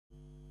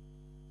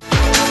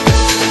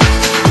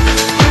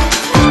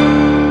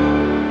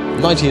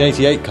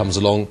1988 comes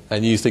along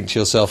and you think to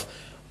yourself,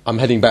 I'm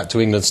heading back to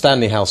England,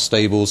 Stabley House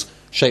Stables,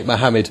 Sheikh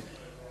Mohammed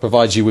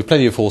provides you with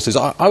plenty of horses.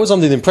 I was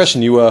under the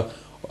impression you were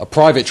a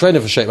private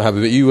trainer for Sheikh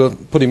Mohammed, but you were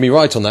putting me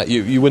right on that.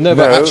 You were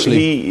never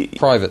actually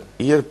private.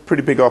 He had a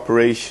pretty big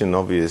operation,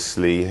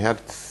 obviously. He had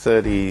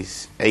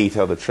 38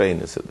 other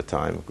trainers at the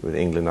time, with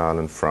England,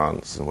 Ireland,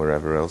 France, and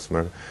wherever else.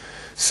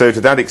 So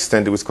to that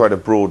extent, it was quite a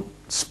broad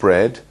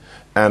spread.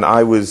 And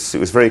it was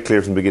very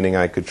clear from the beginning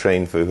I could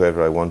train for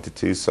whoever I wanted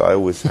to, so I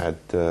always had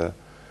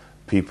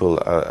people,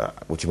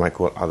 what you might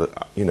call other,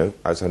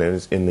 outside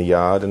owners in the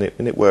yard, and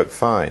it worked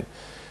fine.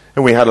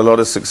 And we had a lot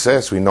of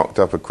success. We knocked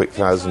up a quick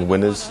 1,000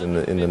 winners in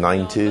the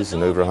 90s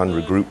and over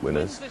 100 group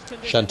winners.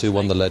 Shantou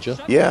won the Ledger.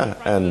 Yeah,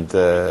 and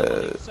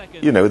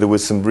there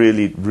was some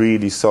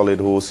really solid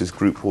horses,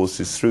 group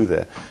horses through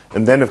there.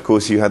 And then, of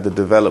course, you had the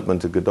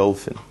development of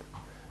Godolphin.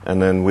 And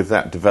then with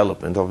that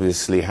development,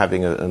 obviously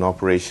having an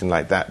operation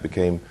like that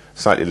became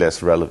slightly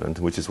less relevant,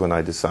 which is when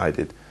I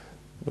decided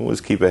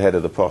always keep ahead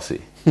of the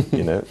posse,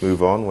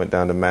 move on, went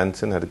down to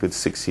Manton, had a good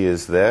 6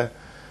 years there,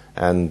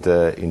 and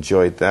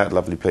enjoyed that,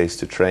 lovely place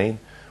to train.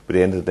 But at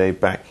the end of the day,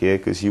 back here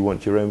because you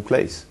want your own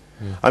place.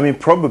 Mm. I mean,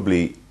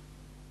 probably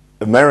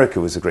America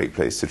was a great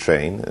place to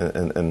train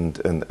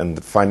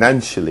and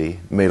financially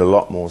made a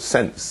lot more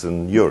sense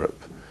than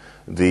Europe.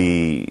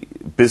 The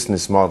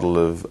business model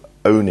of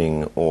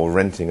owning or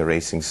renting a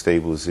racing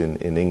stables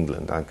in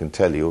England, I can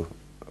tell you,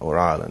 or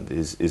Ireland,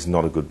 is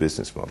not a good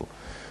business model.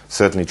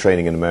 Certainly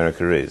training in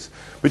America is.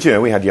 But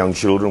we had young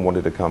children,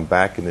 wanted to come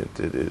back, and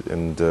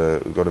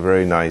we got a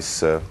very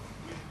nice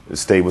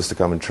stables to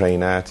come and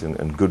train at,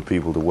 and good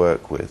people to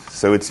work with.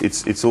 So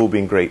it's all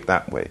been great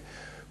that way.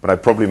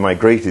 But my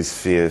greatest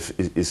fear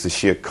is the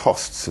sheer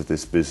costs of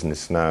this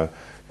business now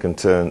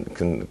concerned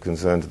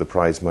to the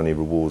prize money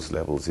rewards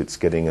levels. It's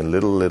getting a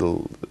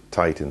little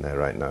tight in there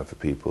right now for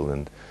people,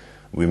 and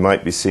we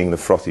might be seeing the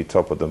frothy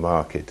top of the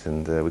market,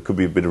 and it could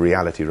be a bit of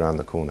reality around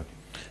the corner.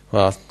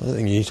 Well, I don't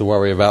think you need to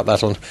worry about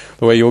that on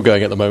the way you're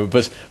going at the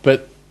moment.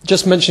 But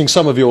just mentioning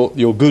some of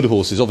your good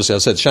horses, obviously I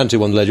said Shantou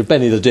won the Ledger,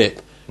 Benny the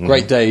Dip,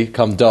 great day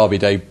come Derby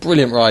Day,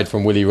 brilliant ride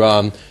from Willie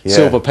Run,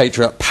 Silver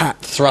Patriot, Pat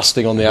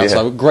thrusting on the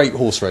outside, great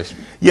horse race.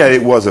 Yeah,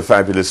 it was a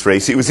fabulous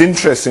race. It was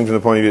interesting from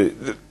the point of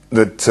view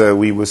that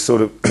we were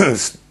sort of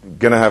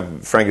going to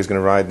have, Frank was going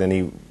to ride, and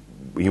then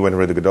he went and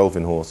rode the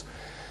Godolphin horse.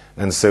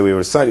 And so we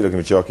were slightly looking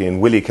for jockey,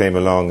 and Willie came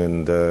along,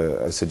 and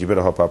I said, you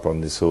better hop up on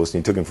this horse.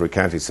 And he took him for a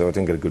canter, so I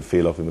didn't get a good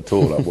feel off him at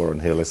all up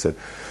Warren Hill. I said,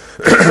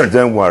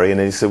 don't worry.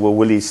 And then he said, well,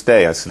 will he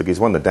stay? I said, look, he's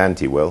won the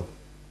Dante well.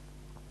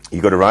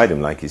 You've got to ride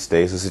him like he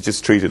stays. I said,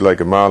 just treat it like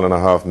a 1.5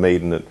 mile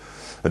maiden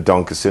at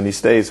Doncaster, and he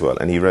stays well.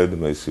 And he rode the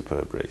most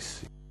superb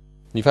race.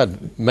 You've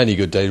had many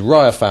good days.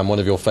 Raya Fan, one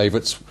of your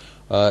favourites,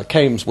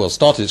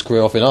 started its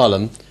career off in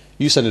Ireland.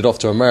 You sent it off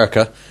to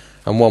America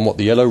and won,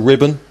 the Yellow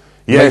Ribbon?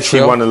 Yeah, she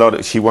won a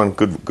lot. She won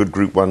good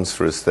Group 1s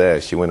for us there.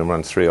 She went and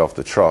ran 3 off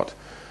the trot.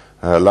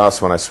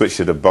 Last one I switched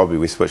her to Bobby.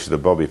 We switched her to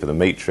Bobby for the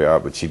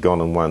matriarch, but she'd gone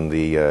and won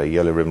the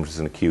Yellow Ribbon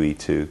in a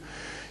QE2.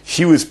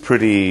 She was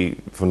pretty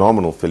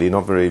phenomenal filly,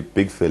 not very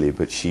big filly,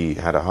 but she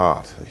had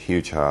a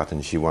huge heart,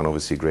 and she won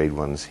obviously Grade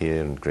 1s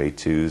here and Grade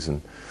 2s.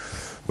 And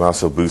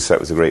Marcel Boussac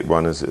was a great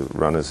run as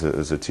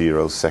a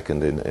 2-year-old,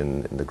 second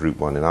in the Group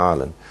 1 in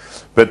Ireland.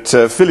 But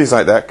fillies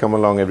like that come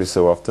along every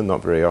so often,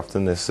 not very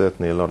often. There's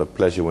certainly a lot of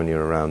pleasure when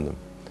you're around them.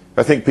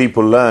 I think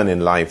people learn in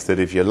life that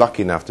if you're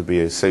lucky enough to be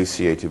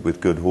associated with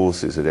good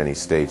horses at any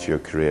stage of your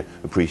career,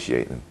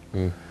 appreciate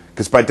them.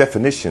 Because by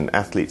definition,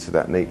 athletes of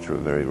that nature are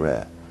very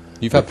rare.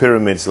 You've had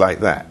pyramids like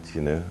that,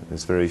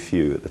 there's very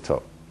few at the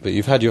top. But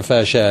you've had your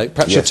fair share.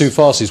 Perhaps your two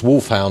fastest,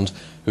 Wolfhound,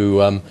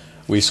 who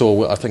we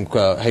saw, I think,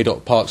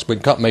 Haydock Park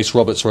Sprint Cup, Mace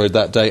Roberts rode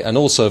that day, and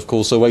also, of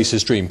course,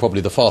 Oasis Dream, probably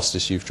the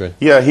fastest you've trained.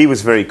 Yeah, he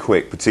was very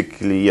quick,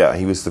 particularly,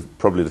 he was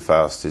probably the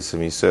fastest. I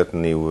mean,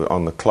 certainly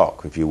on the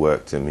clock, if you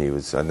worked him,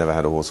 I'd never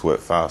had a horse work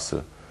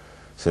faster,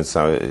 since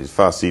I was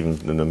fast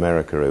even in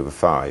America over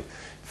 5.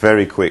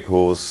 Very quick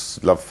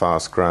horse, loved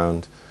fast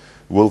ground.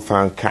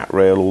 Wolfhound, Cat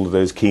Rail, all of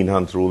those, Keen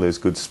Hunter, all those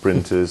good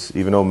sprinters.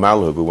 Even old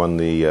Malhub, who won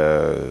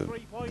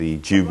the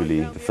Jubilee,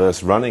 the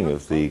first running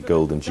of the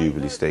Golden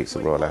Jubilee Stakes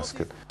at Royal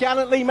Ascot.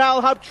 Gallantly,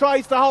 Malhub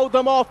tries to hold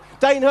them off.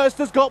 Danehurst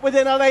has got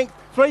within a length.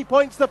 3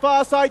 points the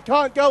far side,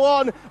 can't go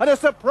on. And a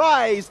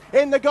surprise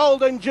in the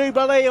Golden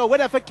Jubilee. A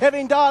winner for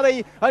Kevin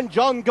Darley and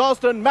John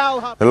Gosden.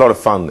 Malhub. A lot of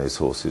fun, those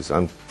horses.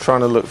 I'm trying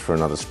to look for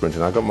another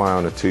sprinter. I got my eye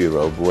on a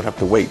 2-year-old, but we'll have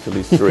to wait till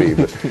he's 3.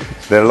 But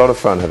they're a lot of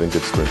fun having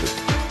good sprinters.